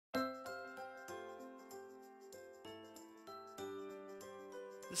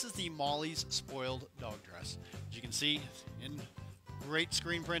This is the Molly's Spoiled Dog Dress. As you can see, in great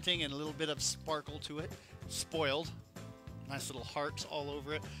screen printing and a little bit of sparkle to it. Spoiled. Nice little hearts all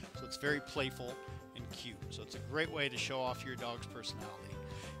over it. So it's very playful and cute. So it's a great way to show off your dog's personality.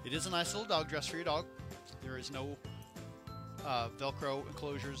 It is a nice little dog dress for your dog. There is no Velcro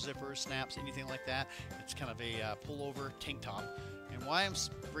enclosures, zippers, snaps, anything like that. It's kind of a pullover tank top. And why I'm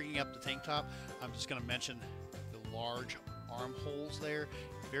bringing up the tank top, I'm just going to mention the large armholes there.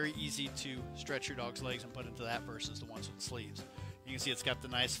 Very easy to stretch your dog's legs and put into that versus the ones with sleeves. You can see it's got the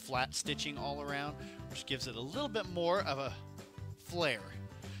nice flat stitching all around, which gives it a little bit more of a flare.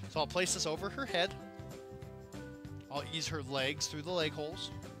 So I'll place this over her head. I'll ease her legs through the leg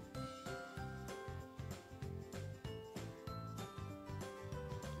holes.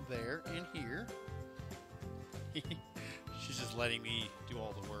 There and here. She's just letting me do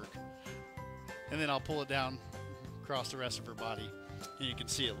all the work. And then I'll pull it down across the rest of her body. And you can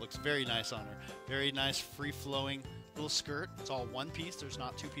see it looks very nice on her. Very nice free-flowing little skirt. It's all one piece. There's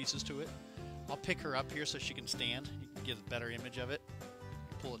not two pieces to it. I'll pick her up here so she can stand. You can get a better image of it.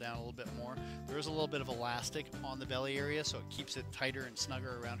 Pull it down a little bit more. There is a little bit of elastic on the belly area, so it keeps it tighter and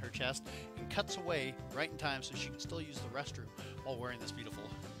snugger around her chest and cuts away right in time so she can still use the restroom while wearing this beautiful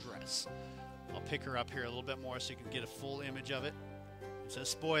dress. I'll pick her up here a little bit more so you can get a full image of it. It says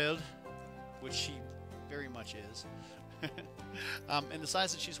spoiled, which she very much is. And the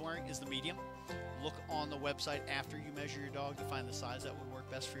size that she's wearing is the medium. Look on the website after you measure your dog to find the size that would work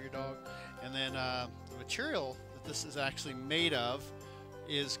best for your dog. And then the material that this is actually made of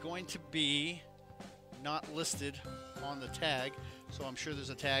is going to be not listed on the tag, so I'm sure there's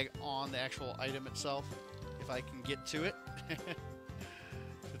a tag on the actual item itself if I can get to it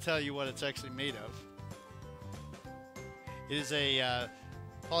to tell you what it's actually made of. It is a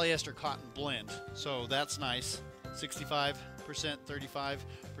polyester cotton blend, so that's nice. 65%, 35%,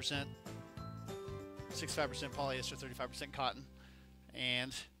 65% polyester, 35% cotton,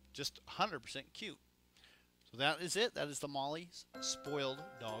 and just 100% cute. So that is it. That is the Molly's Spoiled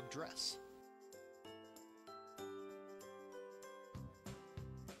Dog Dress.